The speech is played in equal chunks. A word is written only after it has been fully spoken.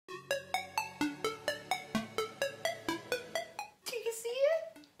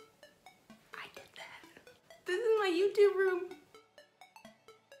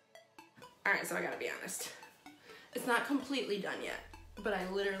right, so I gotta be honest. It's not completely done yet, but I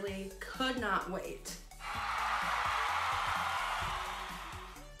literally could not wait.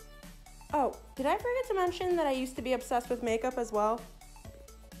 Oh, did I forget to mention that I used to be obsessed with makeup as well?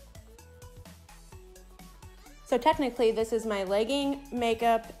 So technically, this is my legging,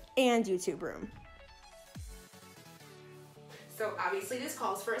 makeup, and YouTube room. So obviously this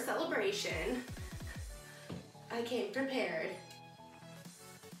calls for a celebration. I came prepared.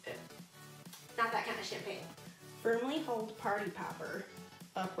 Not that kind of champagne. Firmly hold party popper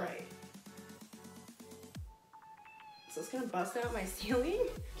upright. So it's gonna bust out my ceiling.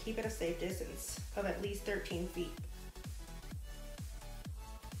 Keep at a safe distance of at least 13 feet.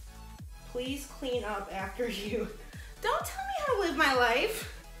 Please clean up after you. Don't tell me how to live my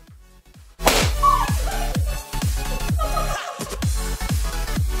life.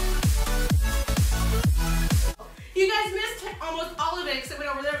 You guys missed almost all of it except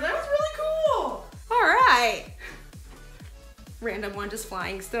went over there. That was really cool. All right. Random one just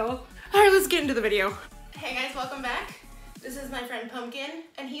flying still. All right, let's get into the video. Hey guys, welcome back. This is my friend Pumpkin,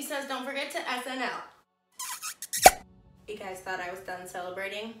 and he says don't forget to SNL. You guys thought I was done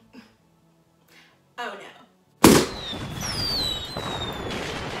celebrating? Oh no.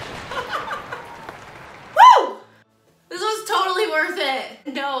 Woo! This was totally worth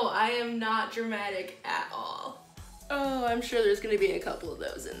it. No, I am not dramatic at all. Oh, I'm sure there's gonna be a couple of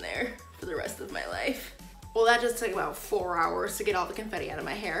those in there for the rest of my life. Well, that just took about 4 hours to get all the confetti out of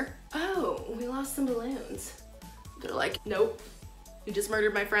my hair. Oh, we lost some balloons. They're like, nope, you just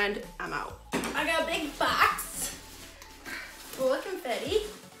murdered my friend, I'm out. I got a big box full of confetti.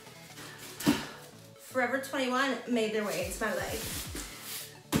 Forever 21 made their way into my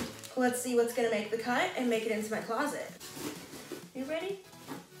life. Let's see what's gonna make the cut and make it into my closet. You ready?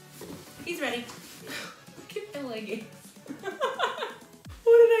 He's ready. Look at my leggings.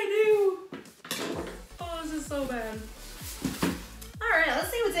 What did I do? Oh, this is so bad. All right,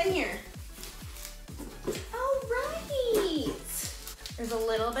 let's see what's in here. All right. There's a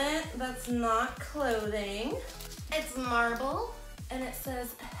little bit that's not clothing. It's marble, and it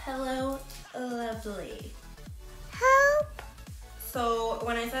says, hello, lovely. Help. So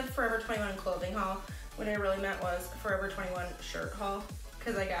when I said Forever 21 clothing haul, what I really meant was Forever 21 shirt haul,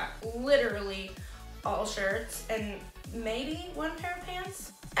 because I got literally all shirts and maybe one pair of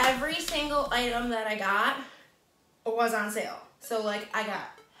pants. Every single item that I got was on sale. So like I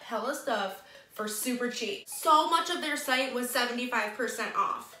got hella stuff for super cheap. So much of their site was 75%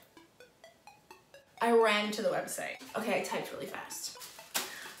 off. I ran to the website. Okay, I typed really fast.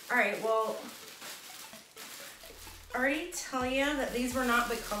 All right, well, I already tell you that these were not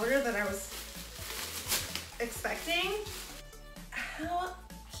the color that I was expecting. How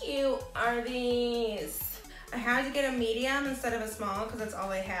cute are these? I had to get a medium instead of a small because that's all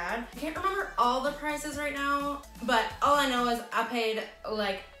they had. I can't remember all the prices right now, but all I know is I paid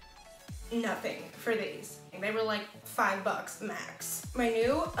like nothing for these. They were like $5 max. My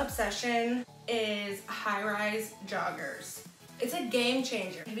new obsession is high-rise joggers. It's a game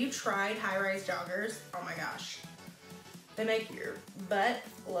changer. Have you tried high-rise joggers? Oh my gosh. They make your butt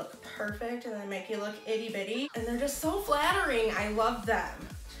look perfect and they make you look itty bitty. And they're just so flattering. I love them.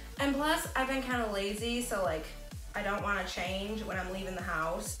 And plus, I've been kind of lazy, so like, I don't want to change when I'm leaving the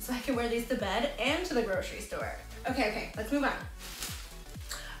house. So I can wear these to bed and to the grocery store. Okay, let's move on.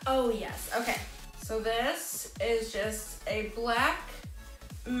 Oh yes, okay. So this is just a black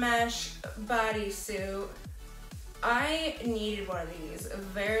mesh bodysuit. I needed one of these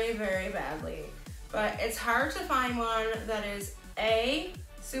very, very badly, but it's hard to find one that is A,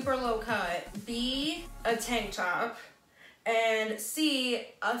 super low cut, B, a tank top, and C,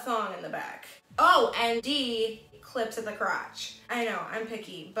 a thong in the back. Oh, and D, clips at the crotch. I know, I'm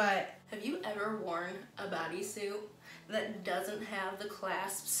picky, but have you ever worn a bodysuit that doesn't have the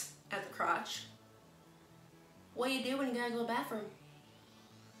clasps at the crotch? What do you do when you gotta go to the bathroom?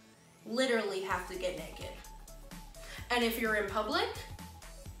 Literally have to get naked. And if you're in public,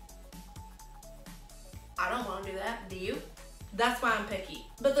 I don't want to do that, do you? That's why I'm picky.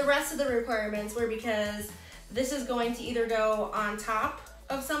 But the rest of the requirements were because this is going to either go on top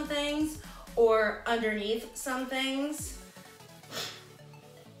of some things or underneath some things.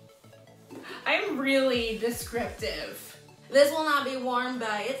 I'm really descriptive. This will not be worn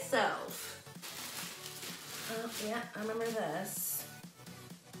by itself. Oh, yeah, I remember this.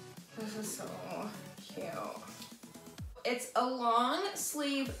 This is so cute. It's a long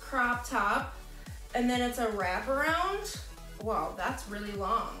sleeve crop top, and then it's a wraparound. Wow, that's really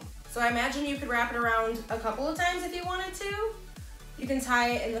long. So I imagine you could wrap it around a couple of times if you wanted to. You can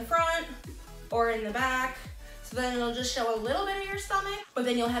tie it in the front or in the back. So then it'll just show a little bit of your stomach, but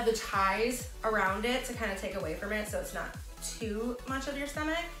then you'll have the ties around it to kind of take away from it so it's not too much of your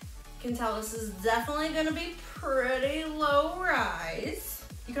stomach. You can tell this is definitely gonna be pretty low rise.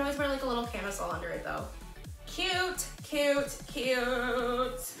 You can always wear like a little camisole under it though. Cute, cute, cute.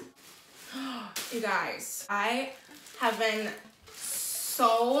 You guys, I have been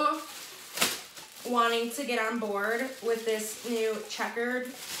so wanting to get on board with this new checkered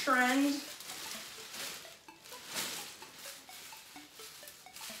trend.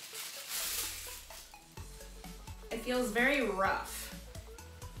 It feels very rough.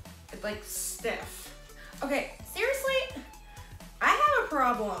 It's like stiff. Okay, seriously, I have a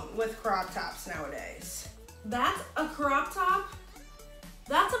problem with crop tops nowadays. That's a crop top?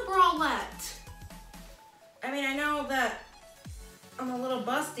 That's a bralette. I mean, I know that I'm a little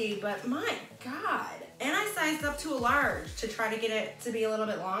busty, but my God. And I sized up to a large to try to get it to be a little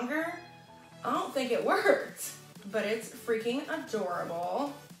bit longer. I don't think it worked, but it's freaking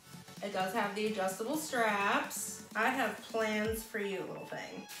adorable. It does have the adjustable straps. I have plans for you, little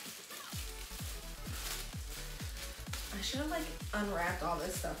thing. I should have like unwrapped all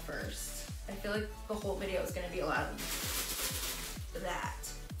this stuff first. I feel like the whole video is gonna be a lot of that.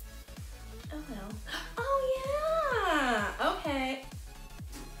 Oh no. Oh yeah, okay.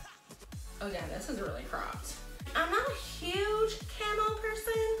 Again, this is really cropped. I'm not a huge camo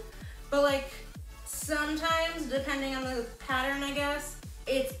person, but like sometimes, depending on the pattern, I guess,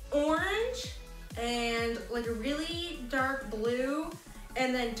 it's orange and like a really dark blue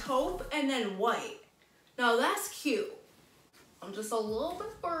and then taupe and then white. Now that's cute. I'm just a little bit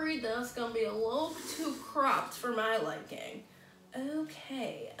worried that it's gonna be a little bit too cropped for my liking.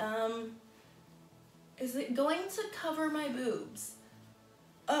 Okay, is it going to cover my boobs?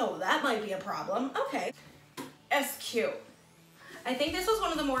 Oh, that might be a problem. Okay, it's cute. I think this was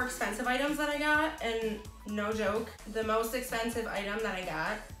one of the more expensive items that I got, and no joke, the most expensive item that I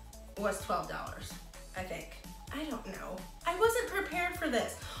got was $12, I think. I don't know. I wasn't prepared for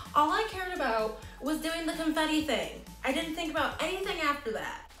this. All I cared about was doing the confetti thing. I didn't think about anything after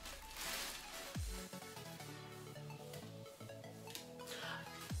that.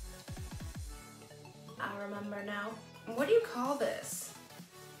 I remember now. What do you call this?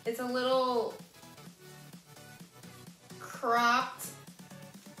 It's a little cropped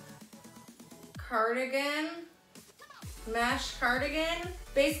cardigan, mesh cardigan.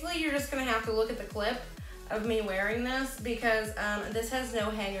 Basically, you're just gonna have to look at the clip of me wearing this because this has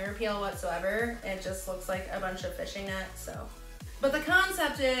no hanger appeal whatsoever. It just looks like a bunch of fishing nets, so. But the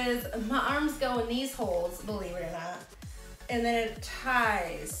concept is my arms go in these holes, believe it or not, and then it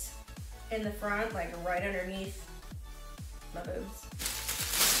ties in the front, like right underneath my boobs.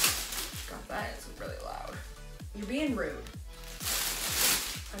 God, that is really loud. You're being rude.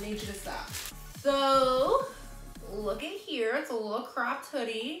 I need you to stop. So, look at here, it's a little cropped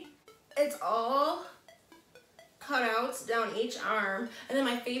hoodie. It's all cutouts down each arm. And then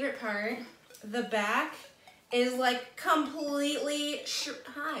my favorite part, the back is like completely,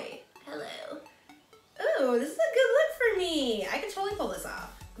 hi, hello. Ooh, this is a good look for me. I could totally pull this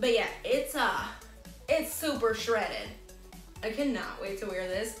off. But yeah, it's super shredded. I cannot wait to wear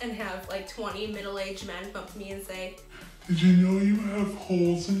this and have like 20 middle-aged men come up to me and say, "Did you know you have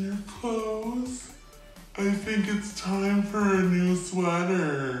holes in your clothes? I think it's time for a new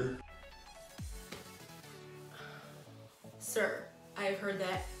sweater." Sir, I've heard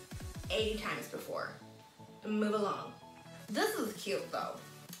that 80 times before. Move along. This is cute though.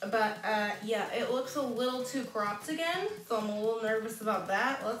 But yeah, it looks a little too cropped again, so I'm a little nervous about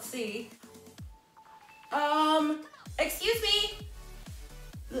that. Let's see. Excuse me.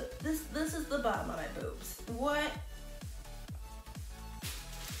 This is the bottom of my boobs. What?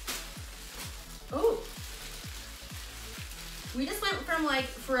 Oh. We just went from like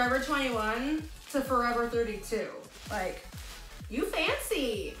Forever 21 to Forever 32. Like, you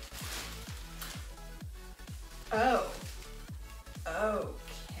fancy. Oh.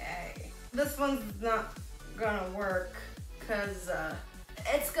 Okay. This one's not gonna work because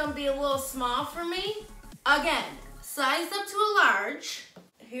it's gonna be a little small for me. Again, sized up to a large.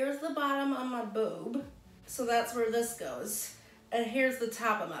 Here's the bottom of my boob. So that's where this goes. And here's the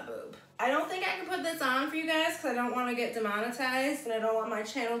top of my boob. I don't think I can put this on for you guys because I don't want to get demonetized and I don't want my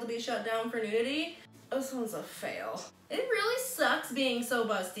channel to be shut down for nudity. This one's a fail. It really sucks being so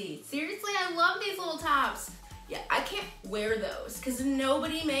busty. Seriously, I love these little tops. Yeah, I can't wear those because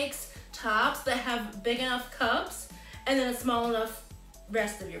nobody makes tops that have big enough cups and then a small enough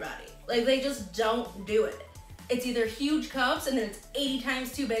rest of your body. Like, they just don't do it. It's either huge cups and then it's 80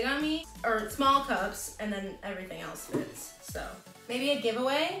 times too big on me, or small cups and then everything else fits. So maybe a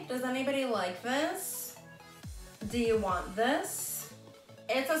giveaway. Does anybody like this? Do you want this?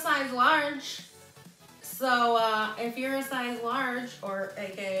 It's a size large. So if you're a size large, or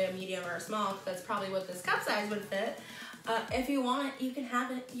aka a medium or a small, that's probably what this cup size would fit. If you want it, you can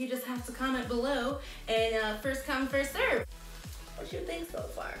have it. You just have to comment below, and first come, first serve. What do you think so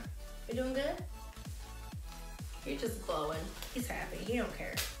far? You doing good? You're just glowing. He's happy. He don't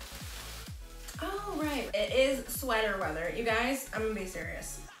care. Oh, right. It is sweater weather. You guys, I'm gonna be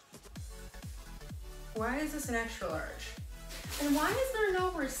serious. Why is this an extra large? And why is there no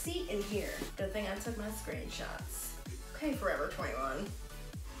receipt in here? Good thing I took my screenshots. Okay, Forever 21.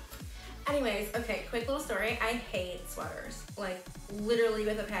 Anyways, okay, quick little story. I hate sweaters. Like, literally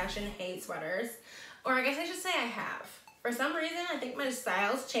with a passion, hate sweaters. Or I guess I should say I have. For some reason, I think my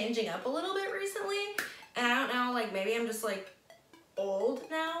style's changing up a little bit recently. And I don't know, like, maybe I'm just, like, old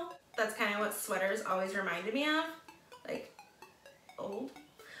now. That's kind of what sweaters always reminded me of. Like, old.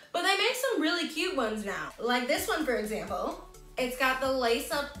 But they make some really cute ones now. Like this one, for example. It's got the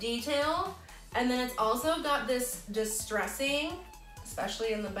lace-up detail, and then it's also got this distressing,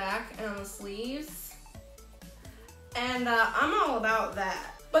 especially in the back and on the sleeves. And I'm all about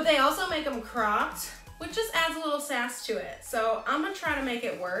that. But they also make them cropped, which just adds a little sass to it. So I'm gonna try to make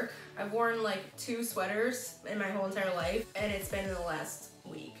it work. I've worn like 2 sweaters in my whole entire life, and it's been in the last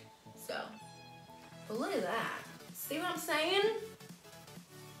week. So, but look at that. See what I'm saying?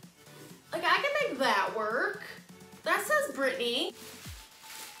 Like, I can make that work. That says Brittany.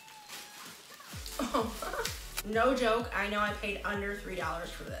 Oh, no joke, I know I paid under $3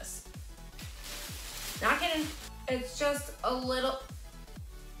 for this. Not kidding. It's just a little,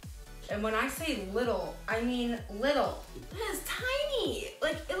 and when I say little, I mean little. It is tiny.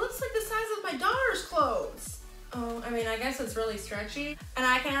 Like, it looks like the size of my daughter's clothes. Oh, I mean, I guess it's really stretchy. And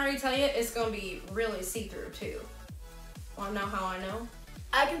I can already tell you, it's gonna be really see-through too. Wanna know how I know?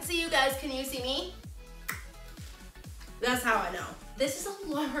 I can see you guys, can you see me? That's how I know. This is a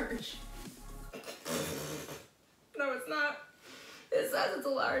large. No, it's not. It says it's a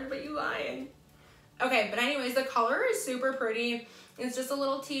large, but you lying. Okay, but anyways, the color is super pretty. It's just a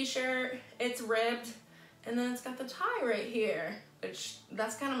little t-shirt, it's ribbed, and then it's got the tie right here, which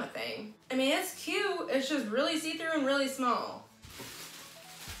that's kind of my thing. I mean, it's cute, it's just really see-through and really small.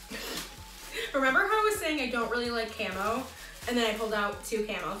 Remember how I was saying I don't really like camo? And then I pulled out 2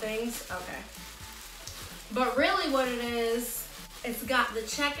 camo things? Okay. But really what it is, it's got the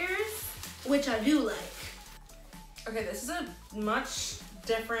checkers, which I do like. Okay, this is a much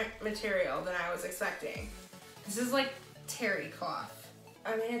different material than I was expecting. This is like terry cloth.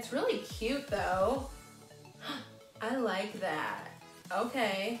 I mean, it's really cute though. I like that.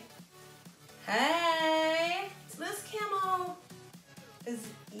 Okay. Hey! So this camo is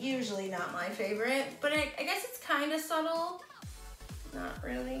usually not my favorite, but I guess it's kind of subtle. Not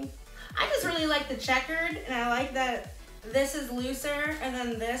really. I just really like the checkered, and I like that this is looser and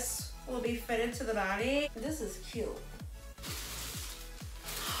then this will be fitted to the body. This is cute.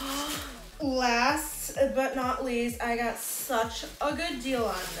 Last but not least, I got such a good deal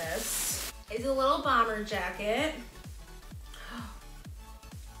on this. It's a little bomber jacket.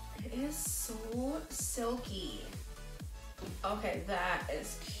 It is so silky. Okay, that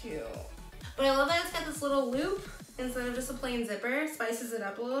is cute. But I love that it's got this little loop instead of just a plain zipper. Spices it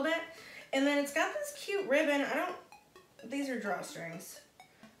up a little bit. And then it's got this cute ribbon. These are drawstrings.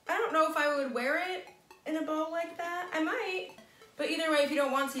 I don't know if I would wear it in a bow like that. I might. But either way, if you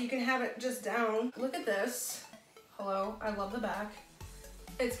don't want to, you can have it just down. Look at this. Hello, I love the back.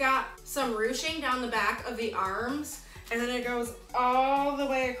 It's got some ruching down the back of the arms, and then it goes all the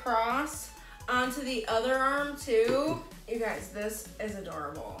way across onto the other arm too. You guys, this is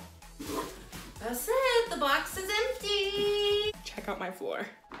adorable. That's it, the box is empty. Check out my floor.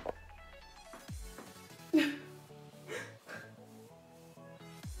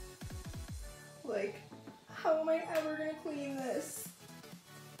 Like, how am I ever gonna clean this?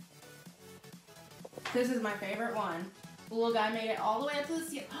 This is my favorite one. The little guy made it all the way up to the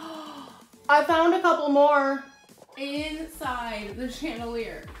ceiling. I found a couple more inside the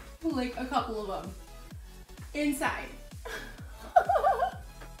chandelier. Like a couple of them. Inside.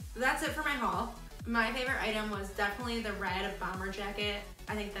 That's it for my haul. My favorite item was definitely the red bomber jacket.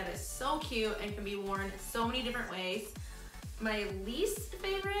 I think that is so cute and can be worn so many different ways. My least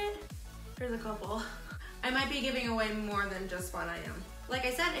favorite, there's a couple. I might be giving away more than just one item. Like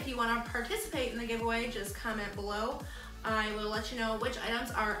I said, if you want to participate in the giveaway, just comment below. I will let you know which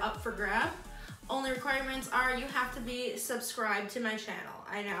items are up for grab. Only requirements are you have to be subscribed to my channel.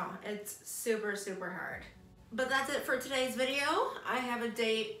 I know, it's super, super hard. But that's it for today's video. I have a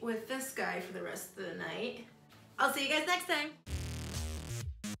date with this guy for the rest of the night. I'll see you guys next time.